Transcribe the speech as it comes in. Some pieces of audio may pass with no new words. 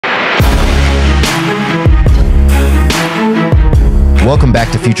Welcome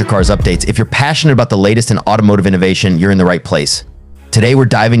back to Future Cars Updates. If you're passionate about the latest in automotive innovation, you're in the right place. Today, we're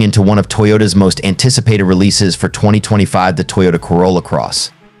diving into one of Toyota's most anticipated releases for 2025, the Toyota Corolla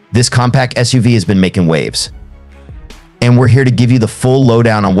Cross. This compact SUV has been making waves. And we're here to give you the full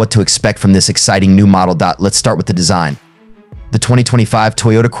lowdown on what to expect from this exciting new model. Let's start with the design. The 2025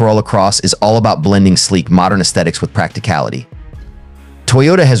 Toyota Corolla Cross is all about blending sleek, modern aesthetics with practicality.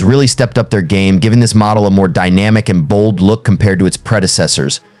 Toyota has really stepped up their game, giving this model a more dynamic and bold look compared to its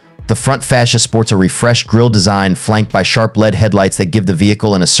predecessors. The front fascia sports a refreshed grille design flanked by sharp LED headlights that give the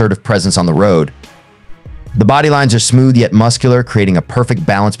vehicle an assertive presence on the road. The body lines are smooth yet muscular, creating a perfect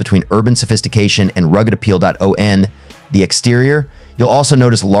balance between urban sophistication and rugged appeal. On the exterior, you'll also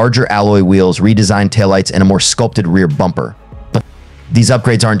notice larger alloy wheels, redesigned taillights, and a more sculpted rear bumper. But these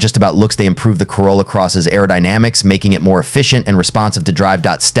upgrades aren't just about looks, they improve the Corolla Cross's aerodynamics, making it more efficient and responsive to drive.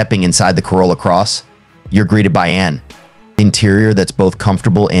 Stepping inside the Corolla Cross, you're greeted by an interior that's both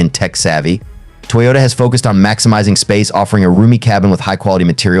comfortable and tech-savvy. Toyota has focused on maximizing space, offering a roomy cabin with high-quality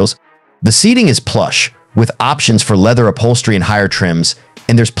materials. The seating is plush, with options for leather upholstery and higher trims,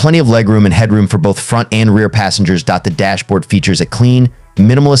 and there's plenty of legroom and headroom for both front and rear passengers. The dashboard features a clean,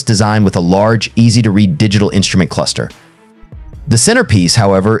 minimalist design with a large, easy-to-read digital instrument cluster. The centerpiece,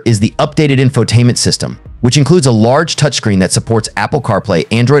 however, is the updated infotainment system, which includes a large touchscreen that supports Apple CarPlay,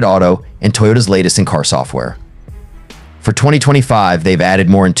 Android Auto, and Toyota's latest in-car software. For 2025, they've added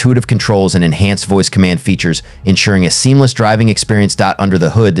more intuitive controls and enhanced voice command features, ensuring a seamless driving experience. Under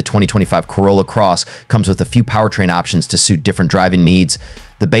the hood, the 2025 Corolla Cross comes with a few powertrain options to suit different driving needs.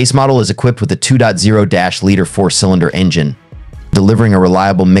 The base model is equipped with a 2.0-liter four-cylinder engine, delivering a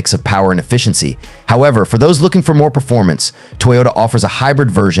reliable mix of power and efficiency. However, for those looking for more performance, Toyota offers a hybrid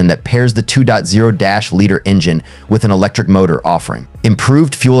version that pairs the 2.0-liter engine with an electric motor, offering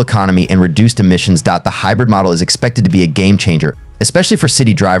improved fuel economy and reduced emissions. The hybrid model is expected to be a game changer, especially for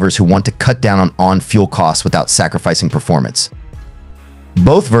city drivers who want to cut down on fuel costs without sacrificing performance.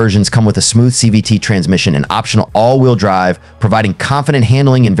 Both versions come with a smooth CVT transmission and optional all-wheel drive, providing confident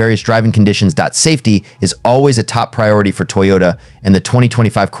handling in various driving conditions. Safety is always a top priority for Toyota, and the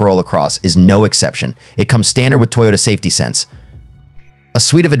 2025 Corolla Cross is no exception. It comes standard with Toyota Safety Sense, a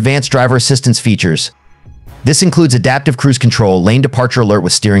suite of advanced driver assistance features. This includes adaptive cruise control, lane departure alert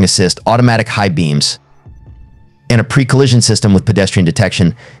with steering assist, automatic high beams, and a pre-collision system with pedestrian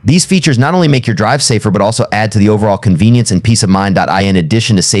detection. These features not only make your drive safer, but also add to the overall convenience and peace of mind. In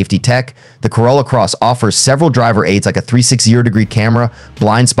addition to safety tech, the Corolla Cross offers several driver aids like a 360-degree camera,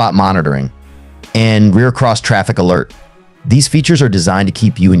 blind spot monitoring, and rear cross traffic alert. These features are designed to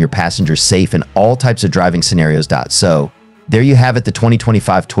keep you and your passengers safe in all types of driving scenarios. So, there you have it, the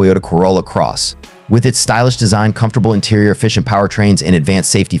 2025 Toyota Corolla Cross, with its stylish design, comfortable interior, efficient powertrains, and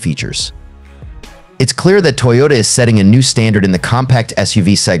advanced safety features. It's clear that Toyota is setting a new standard in the compact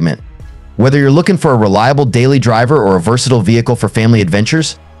SUV segment. Whether you're looking for a reliable daily driver or a versatile vehicle for family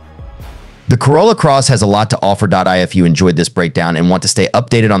adventures, the Corolla Cross has a lot to offer. If you enjoyed this breakdown and want to stay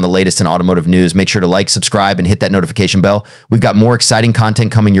updated on the latest in automotive news, make sure to like, subscribe, and hit that notification bell. We've got more exciting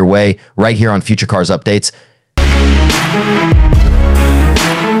content coming your way right here on Future Cars Updates.